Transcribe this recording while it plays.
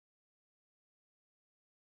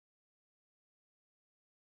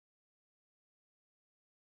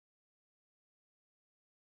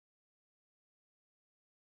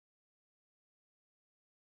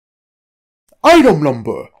Item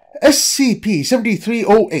Number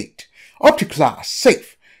SCP-7308 Object Class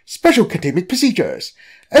Safe Special Containment Procedures.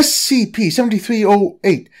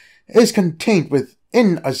 SCP-7308 is contained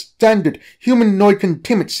within a standard humanoid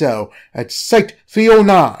containment cell at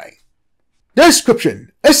Site-309.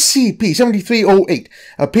 Description: SCP-7308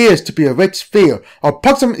 appears to be a red sphere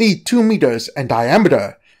approximately 2 meters in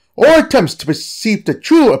diameter. All attempts to perceive the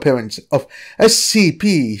true appearance of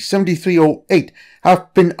SCP-7308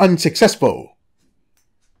 have been unsuccessful.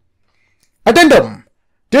 Addendum: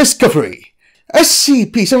 Discovery: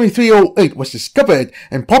 SCP-7308 was discovered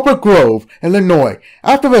in Poplar Grove, Illinois,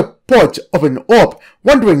 after reports of an orb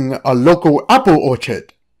wandering a local apple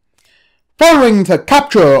orchard. Following the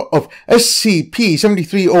capture of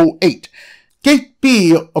SCP-7308, Gate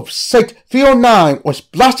B of Site-309 was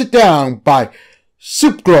blasted down by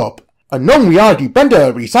Soup Glob, a known reality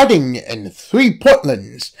bender residing in 3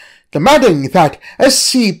 Portlands, demanding that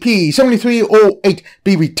SCP-7308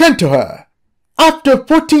 be returned to her. After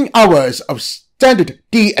 14 hours of standard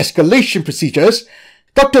de-escalation procedures,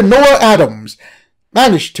 Dr. Noah Adams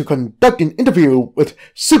managed to conduct an interview with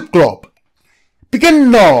Soup Glob.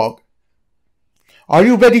 Begin log. Are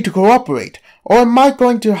you ready to cooperate, or am I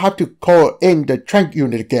going to have to call in the trank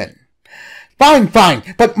unit again? Fine,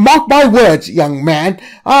 but mark my words, young man,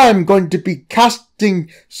 I'm going to be casting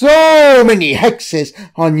so many hexes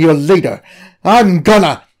on you later. I'm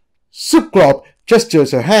gonna... Soup Glob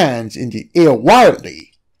gestures her hands in the air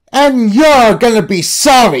wildly. And you're gonna be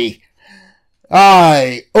sorry.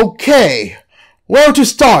 Okay. Well, to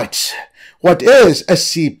start, what is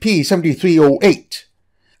SCP-7308?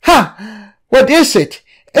 Ha! What is it?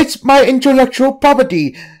 It's my intellectual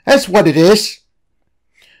property. That's what it is.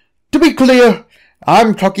 To be clear,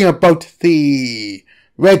 I'm talking about the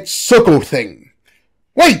red circle thing.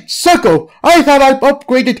 Wait, circle? I thought I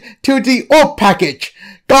upgraded to the orb package.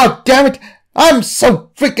 God damn it, I'm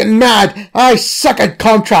so freaking mad. I suck at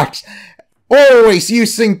contracts. Always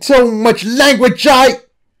using so much language.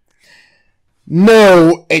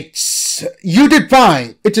 No, you did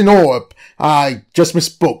fine. It's an orb. I just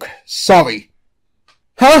misspoke. Sorry.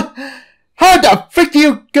 Huh? How the frick do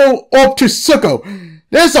you go orb to circle?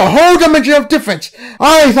 There's a whole dimension of difference.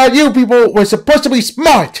 I thought you people were supposed to be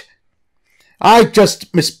smart. I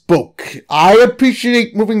just misspoke. I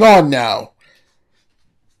appreciate moving on now.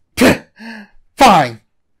 Fine.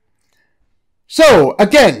 So,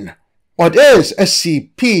 again, what is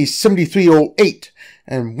SCP-7308,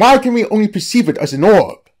 and why can we only perceive it as an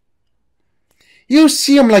orb? You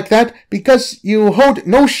see him like that because you hold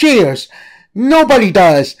no shares. Nobody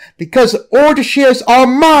does, because all the shares are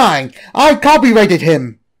mine. I copyrighted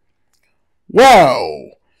him.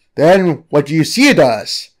 Well, then what do you see it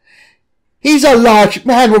as? He's a large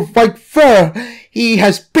man with white fur. He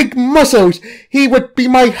has big muscles. He would be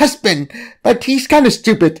my husband, but he's kind of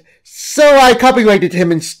stupid, so I copyrighted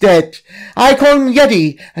him instead. I call him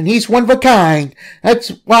Yeti, and he's one of a kind. That's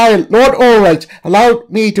why Lord Allright allowed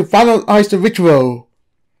me to finalize the ritual.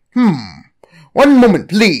 One moment,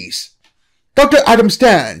 please. Dr. Adams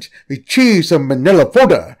stands, retrieves a manila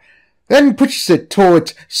folder, then pushes it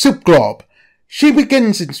towards Soup Glob. She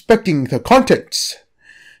begins inspecting the contents.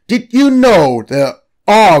 Did you know there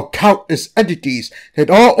are countless entities that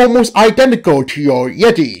are almost identical to your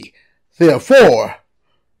Yeti? Therefore...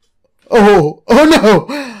 Oh no!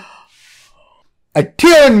 A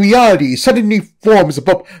tear in reality suddenly forms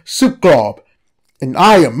above Soup Glob. An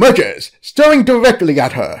eye emerges, staring directly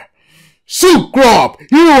at her. Soup Glob,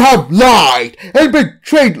 you have lied and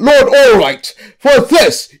betrayed Lord Allright. For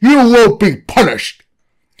this, you will be punished.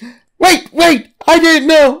 Wait, I didn't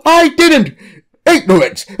know. I didn't.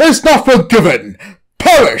 Ignorance is not forgiven.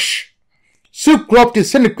 Perish. Soup Glob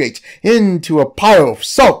disintegrates into a pile of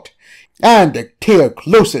salt, and the tear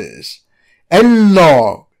closes. End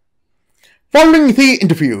log. Following the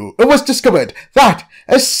interview, it was discovered that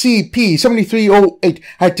SCP-7308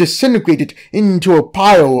 had disintegrated into a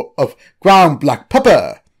pile of ground black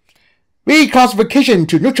pepper. Reclassification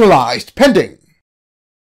to neutralized pending.